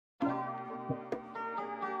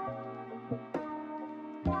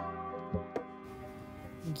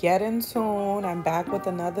Get in tune. I'm back with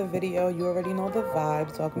another video. You already know the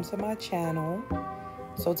vibes. Welcome to my channel.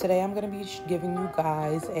 So today I'm going to be giving you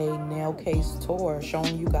guys a nail case tour,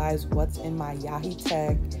 showing you guys what's in my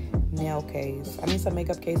YAHEETECH nail case. I mean, it's a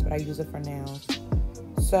makeup case, but I use it for nails.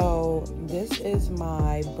 So this is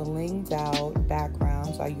my blinged out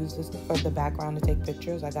background. So I use this for the background to take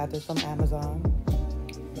pictures. I got this from Amazon.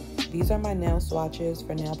 These are my nail swatches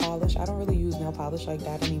for nail polish. I don't really use nail polish like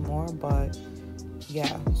that anymore, but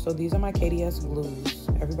yeah. So these are my KDS glues.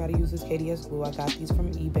 Everybody uses KDS glue. I got these from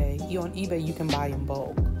eBay. On eBay, you can buy in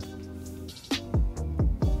bulk.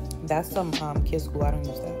 That's some Kiss glue. I don't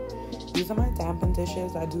use that. These are my dampen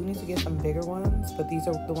dishes. I do need to get some bigger ones, but these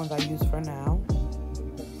are the ones I use for now.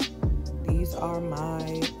 These are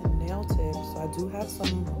my nail tips. So I do have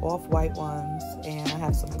some off-white ones, and I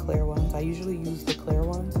have some clear ones. I usually use the clear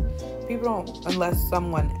ones. People don't, unless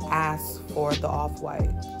someone asks for the off-white.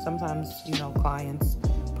 Sometimes, you know, clients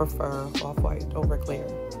prefer off-white over clear.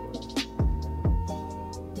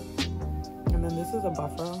 And then this is a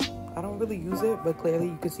buffer. I don't really use it, but clearly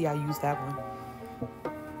you can see I use that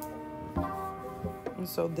one. And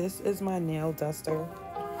so this is my nail duster.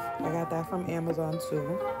 I got that from Amazon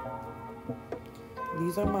too.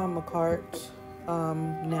 These are my McCart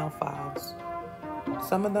nail files.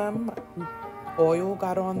 Some of them, oil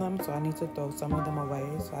got on them, so I need to throw some of them away.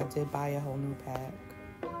 So I did buy a whole new pack.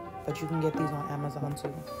 But you can get these on Amazon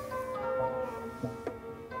too.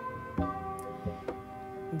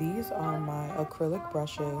 These are my acrylic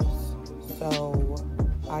brushes. So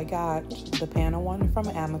I got the Pana one from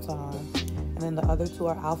Amazon. And then the other two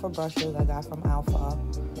are Alpha brushes I got from Alpha.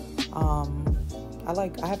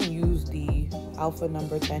 I haven't used the Alpha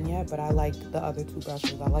number 10 yet, but I like the other two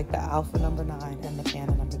brushes. I like the Alpha number 9 and the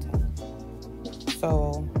Pana number 10.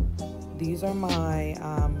 So these are my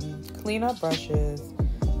cleanup brushes.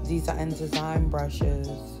 These are design brushes.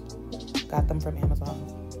 Got them from Amazon.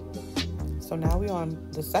 So now we're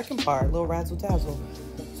on the second part, little razzle dazzle.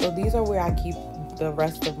 So these are where I keep the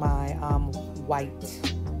rest of my white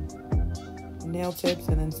nail tips,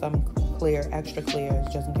 and then some clear, extra clears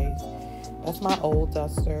just in case. That's my old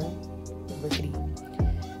duster, rickety.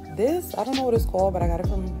 This, I don't know what it's called, but I got it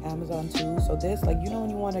from Amazon too. So this, like, you know when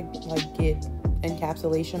you want to like get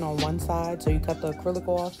encapsulation on one side, so you cut the acrylic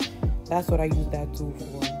off, that's what I use that tool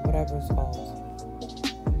for, whatever it's called.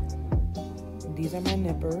 These are my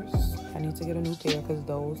nippers. I need to get a new pair because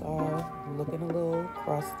those are looking a little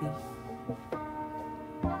crusty.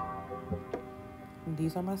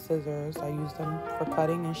 These are my scissors. I use them for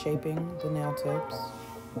cutting and shaping the nail tips.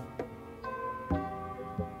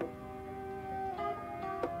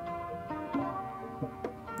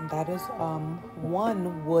 That is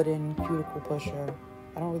one wooden cuticle pusher.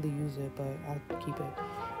 I don't really use it, but I keep it.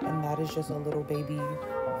 And that is just a little baby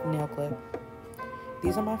nail clip.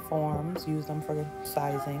 These are my forms. Use them for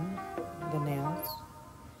sizing the nails.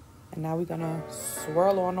 And now we're gonna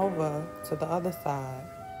swirl on over to the other side.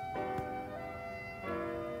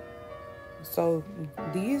 So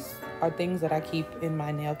these are things that I keep in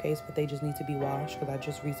my nail case, but they just need to be washed because I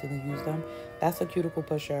just recently used them. That's a cuticle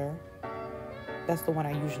pusher. That's the one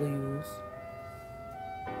I usually use.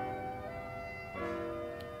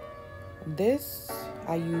 This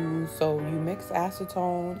I use, so you mix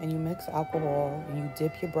acetone and you mix alcohol and you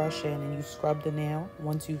dip your brush in and you scrub the nail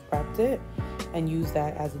once you've prepped it and use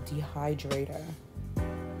that as a dehydrator.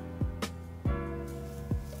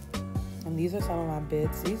 And these are some of my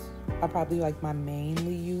bits. These are probably like my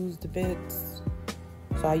mainly used bits.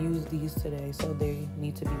 So I use these today, so they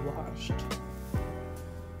need to be washed.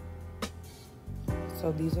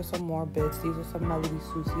 So these are some more bits. These are some Melody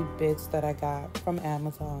Susie bits that I got from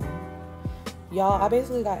Amazon. Y'all, I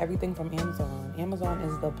basically got everything from Amazon. Amazon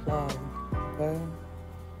is the plug, okay?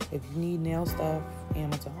 If you need nail stuff,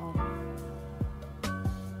 Amazon.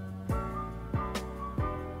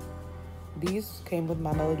 These came with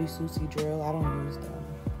my Melody Susie drill. I don't use them.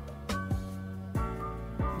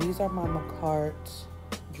 These are my McCart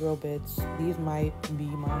drill bits. These might be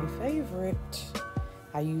my favorite.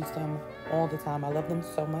 I use them all the time. I love them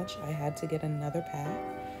so much. I had to get another pack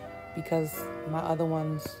because my other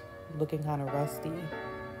one's looking kind of rusty.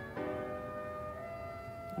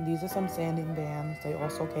 And these are some sanding bands. They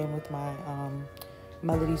also came with my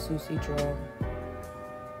Melody Susie drill.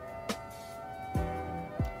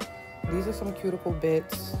 These are some cuticle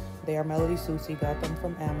bits. They are Melody Susie. Got them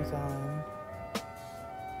from Amazon.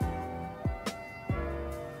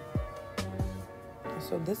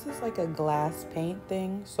 So this is like a glass paint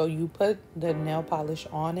thing. So you put the nail polish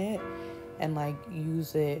on it and like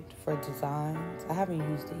use it for designs. I haven't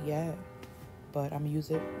used it yet, but I'm gonna use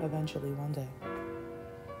it eventually one day.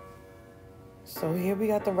 So here we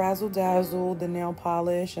got the Razzle Dazzle, the nail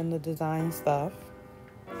polish, and the design stuff.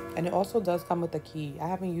 And it also does come with a key. I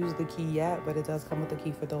haven't used the key yet, but it does come with a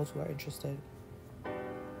key for those who are interested.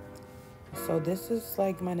 So this is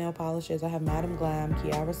like my nail polishes. I have Madam Glam,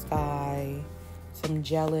 Kiara Sky, some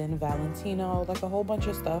Gelin, Valentino, like a whole bunch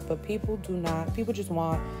of stuff. But people just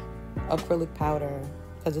want acrylic powder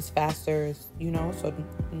because it's faster, you know, so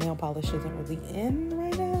nail polish isn't really in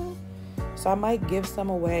right now. So I might give some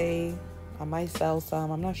away. I might sell some.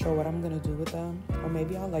 I'm not sure what I'm going to do with them. Or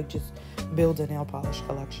maybe I'll like just build a nail polish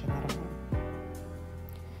collection. I don't know.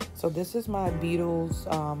 So this is my Beetles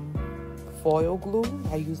foil glue.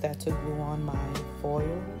 I use that to glue on my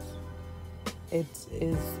foils. It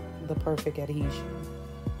is the perfect adhesion.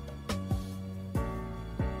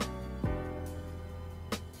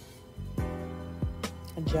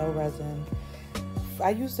 A gel resin. I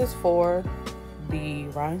use this for the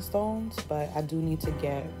rhinestones, but I do need to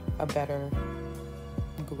get a better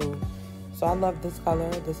glue. So I love this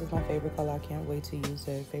color. This is my favorite color. I can't wait to use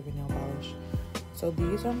it. Favorite nail polish. So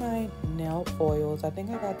these are my nail foils. I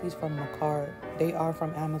think I got these from Macart. They are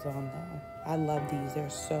from Amazon though. I love these. They're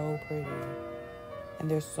so pretty.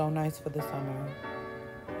 And they're so nice for the summer.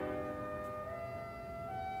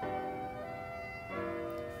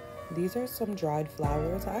 These are some dried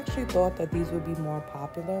flowers. I actually thought that these would be more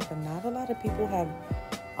popular, but not a lot of people have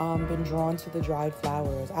been drawn to the dried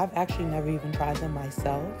flowers. I've actually never even tried them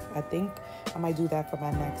myself. I think I might do that for my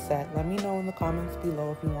next set. Let me know in the comments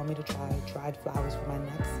below if you want me to try dried flowers for my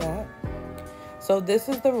next set. So this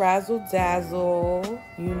is the Razzle Dazzle,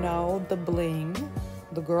 you know, the bling.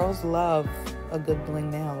 The girls love a good bling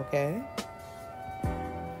nail, okay?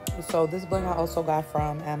 So this bling I also got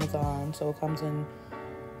from Amazon. So it comes in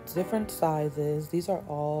different sizes. These are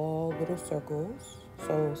all little circles.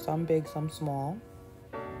 So some big, some small.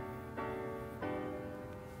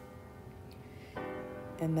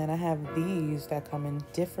 And then I have these that come in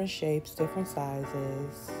different shapes, different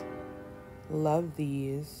sizes. Love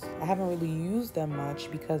these. I haven't really used them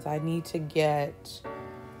much because I need to get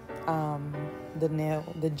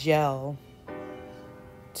the gel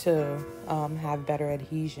to have better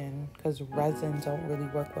adhesion because resin don't really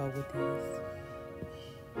work well with these.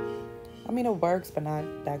 I mean, it works, but not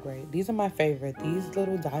that great. These are my favorite. These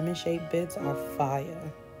little diamond shaped bits are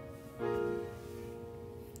fire.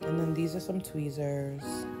 And then these are some tweezers,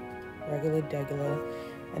 regular.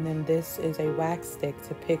 And then this is a wax stick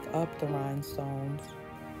to pick up the rhinestones.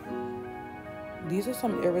 These are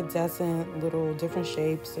some iridescent little different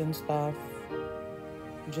shapes and stuff.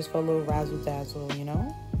 Just for a little razzle dazzle, you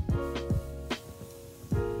know?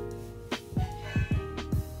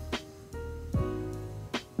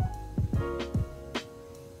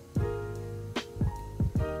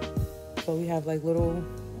 So we have like little,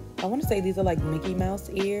 I want to say these are like Mickey Mouse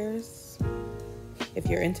ears, if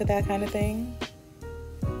you're into that kind of thing.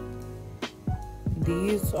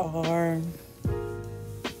 These are,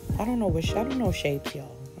 I don't know shapes,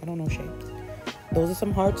 y'all. I don't know shapes. Those are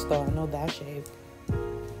some hearts though, I know that shape.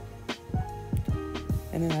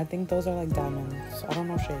 And then I think those are like diamonds. I don't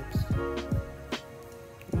know shapes.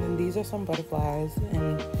 And then these are some butterflies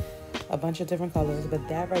in a bunch of different colors. But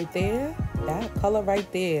that right there, that color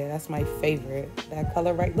right there, that's my favorite. That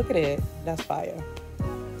color right, look at it. That's fire.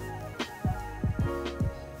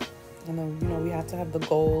 And then, you know, we have to have the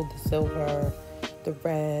gold, the silver, the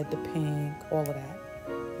red, the pink, all of that.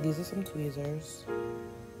 These are some tweezers.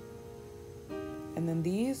 And then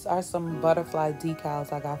these are some butterfly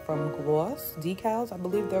decals I got from Gloss. Decals, I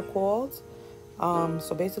believe they're called.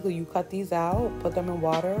 So basically you cut these out, put them in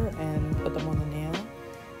water, and put them on the nail.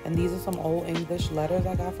 And these are some old English letters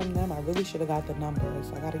I got from them. I really should have got the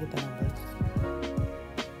numbers. I gotta get the numbers.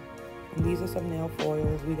 And these are some nail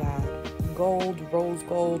foils. We got gold, rose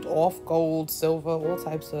gold, off gold, silver, all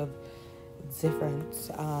types of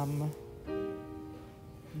different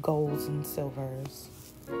golds and silvers.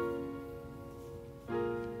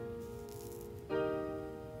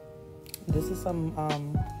 This is some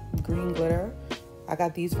green glitter. I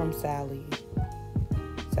got these from Sally.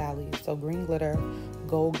 So green glitter,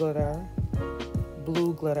 gold glitter,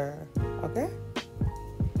 blue glitter. Okay?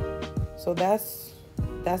 So that's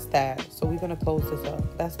that. So we're gonna close this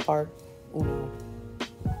up. That's part uno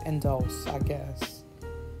and dos, I guess.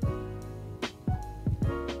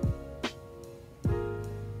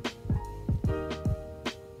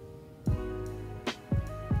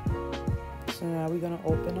 So now we're gonna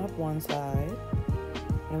open up one side,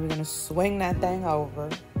 and we're gonna swing that thing over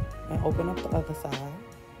and open up the other side.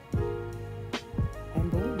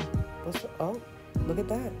 And boom. Oh, look at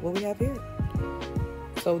that. What we have here.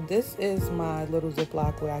 So this is my little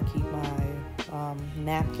Ziploc where I keep my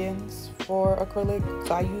napkins for acrylic.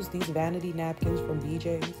 So I use these vanity napkins from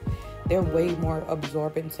BJ's. They're way more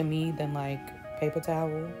absorbent to me than like paper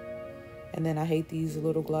towel. And then I hate these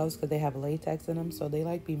little gloves because they have latex in them, so they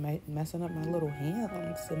like be messing up my little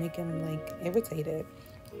hands and make them like irritated.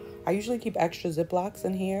 I usually keep extra Ziplocs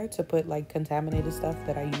in here to put like contaminated stuff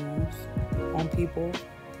that I use on people,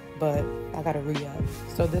 but I gotta re-up.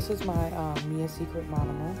 So this is my Mia Secret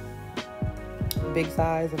monomer, big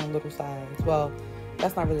size and a little size. Well,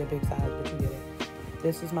 that's not really a big size, but you get it.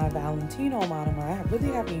 This is my Valentino monomer. I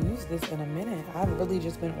really haven't used this in a minute. I've really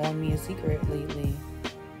just been on Mia Secret lately.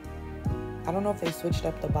 I don't know if they switched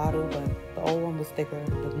up the bottle, but the old one was thicker.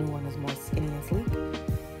 The new one is more skinny and sleek.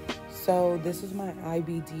 So this is my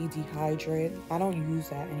IBD Dehydrate. I don't use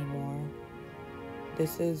that anymore.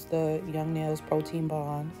 This is the Young Nails Protein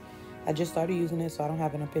Bond. I just started using it, so I don't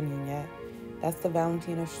have an opinion yet. That's the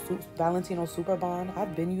Valentino Super Bond.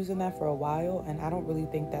 I've been using that for a while, and I don't really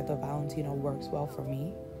think that the Valentino works well for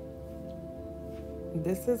me.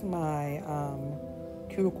 This is my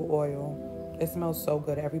cuticle oil. It smells so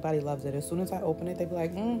good. Everybody loves it. As soon as I open it, they be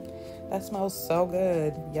like, that smells so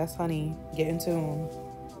good. Yes, honey. Get in tune.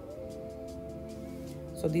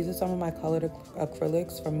 So these are some of my colored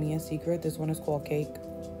acrylics from Mia Secret. This one is called Cake.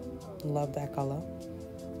 Love that color.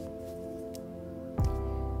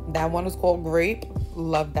 That one is called Grape.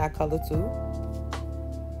 Love that color too.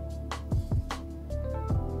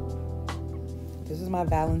 This is my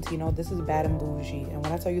Valentino. This is Bad and Bougie. And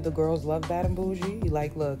when I tell you the girls love Bad and Bougie, you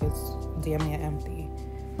like, look, it's damn near empty.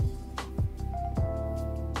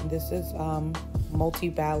 This is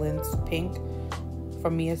Multi-Balance Pink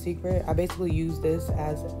from Mia Secret. I basically use this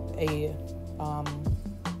as a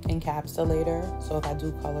encapsulator. So if I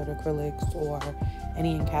do colored acrylics or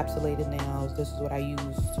any encapsulated nails, this is what I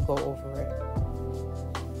use to go over it.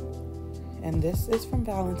 And this is from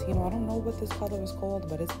Valentino. I don't know what this color is called,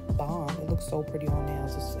 but it's bomb. It looks so pretty on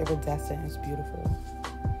nails. It's iridescent. It's beautiful.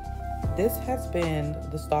 This has been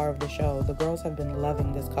the star of the show. The girls have been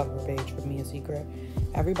loving this cover page for Mia Secret.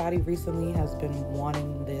 Everybody recently has been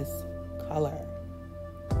wanting this color.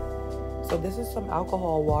 So this is some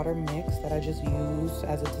alcohol water mix that I just used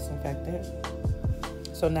as a disinfectant.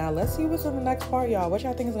 So now let's see what's in the next part, y'all. What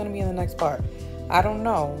y'all think is going to be in the next part? I don't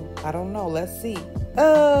know. Let's see.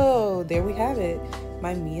 Oh, there we have it.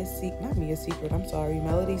 My not sorry,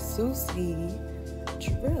 Melody Susie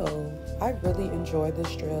drill. I really enjoyed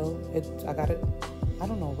this drill. I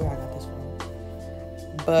don't know where I got this from.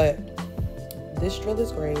 But this drill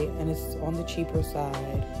is great and it's on the cheaper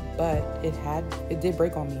side, but it did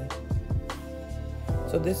break on me.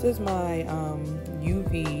 So this is my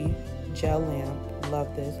UV gel lamp.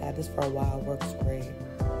 Love this. Had this for a while. Works great.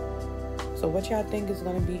 So what y'all think is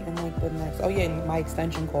going to be in like the next... Oh yeah, my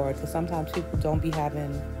extension cord. Because sometimes people don't be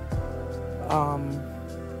having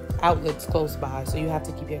outlets close by. So you have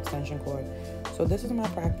to keep your extension cord. So this is my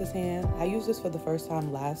practice hand. I used this for the first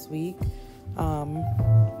time last week.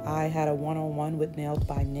 I had a one-on-one with Nailed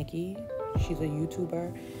by Nikki. She's a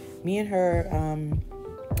YouTuber. Me and her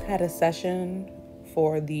had a session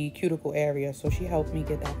for the cuticle area. So she helped me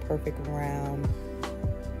get that perfect round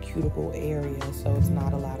cuticle area, so it's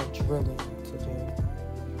not a lot of drilling to do.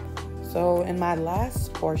 So in my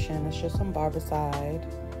last portion, it's just some barbicide.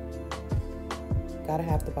 Gotta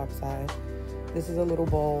have the barbicide. This is a little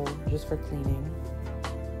bowl just for cleaning.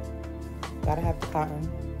 Gotta have the cotton.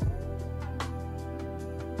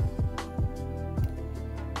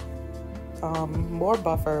 More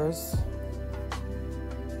buffers.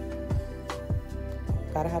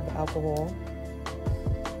 Gotta have the alcohol.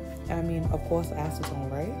 I mean, of course, acetone,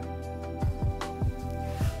 right?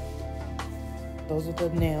 Those are the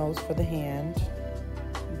nails for the hand.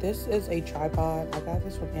 This is a tripod. I got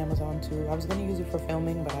this from Amazon too. I was gonna use it for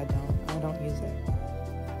filming, but I don't use it.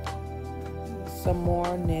 Some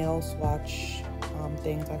more nail swatch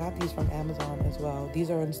things. I got these from Amazon as well. These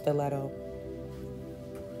are in stiletto.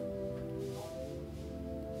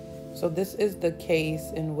 So this is the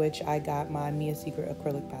case in which I got my Mia Secret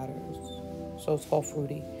acrylic powders. So it's called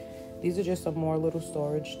Fruity. These are just some more little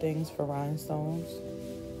storage things for rhinestones.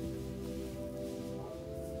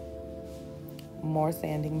 More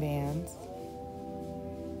sanding bands.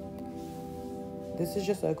 This is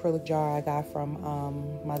just an acrylic jar I got from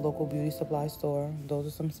my local beauty supply store. Those are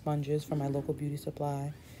some sponges from my local beauty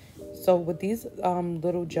supply. So with these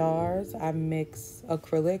little jars, I mix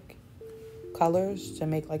acrylic colors to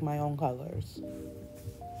make like my own colors.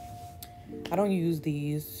 I don't use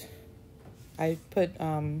these. I put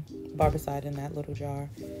barbicide in that little jar.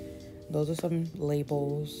 Those are some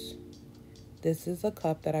labels. This is a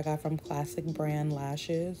cup that I got from Classic Brand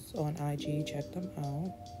Lashes on IG. Check them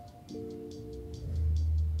out.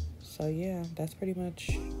 So yeah, that's pretty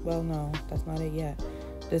much, well, no, that's not it yet.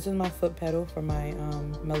 This is my foot pedal for my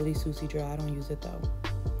Melody Susie drill. I don't use it though.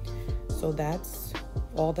 So that's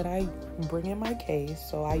all that I bring in my case.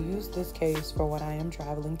 So I use this case for when I am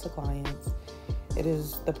traveling to clients. It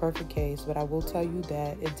is the perfect case, but I will tell you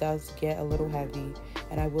that it does get a little heavy.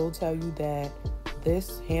 And I will tell you that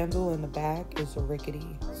this handle in the back is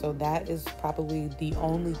rickety. So that is probably the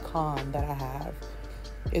only con that I have.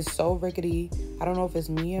 It's so rickety. I don't know if it's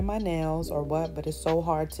me and my nails or what, but it's so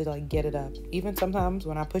hard to like get it up. Even sometimes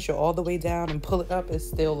when I push it all the way down and pull it up, it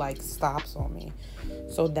still like stops on me.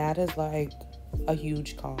 So that is like a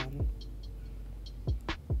huge con.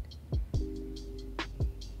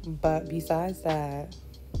 But besides that,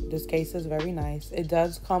 this case is very nice. It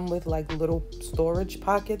does come with like little storage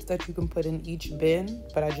pockets that you can put in each bin,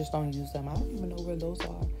 but I just don't use them. I don't even know where those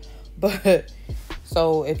are. But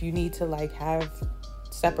so if you need to like have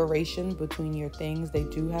separation between your things, they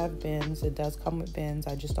do have bins. It does come with bins.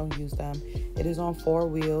 I just don't use them. It is on 4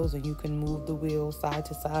 wheels, and you can move the wheels side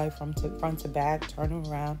to side, from front to back, turn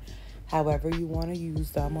them around however you want to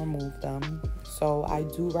use them or move them. So I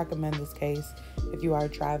do recommend this case if you are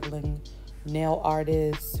traveling nail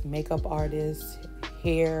artist, makeup artist,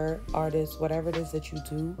 hair artist, whatever it is that you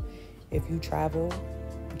do. If you travel,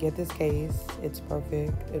 get this case. It's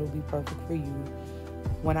perfect. It'll be perfect for you.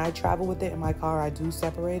 When I travel with it in my car, I do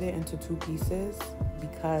separate it into 2 pieces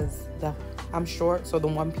because I'm short, so the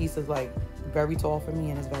one piece is like very tall for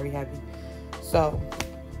me and it's very heavy. So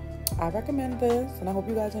I recommend this, and I hope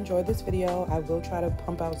you guys enjoyed this video. I will try to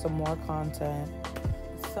pump out some more content.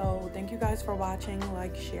 So thank you guys for watching.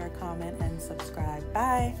 Like, share, comment, and subscribe.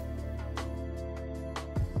 Bye.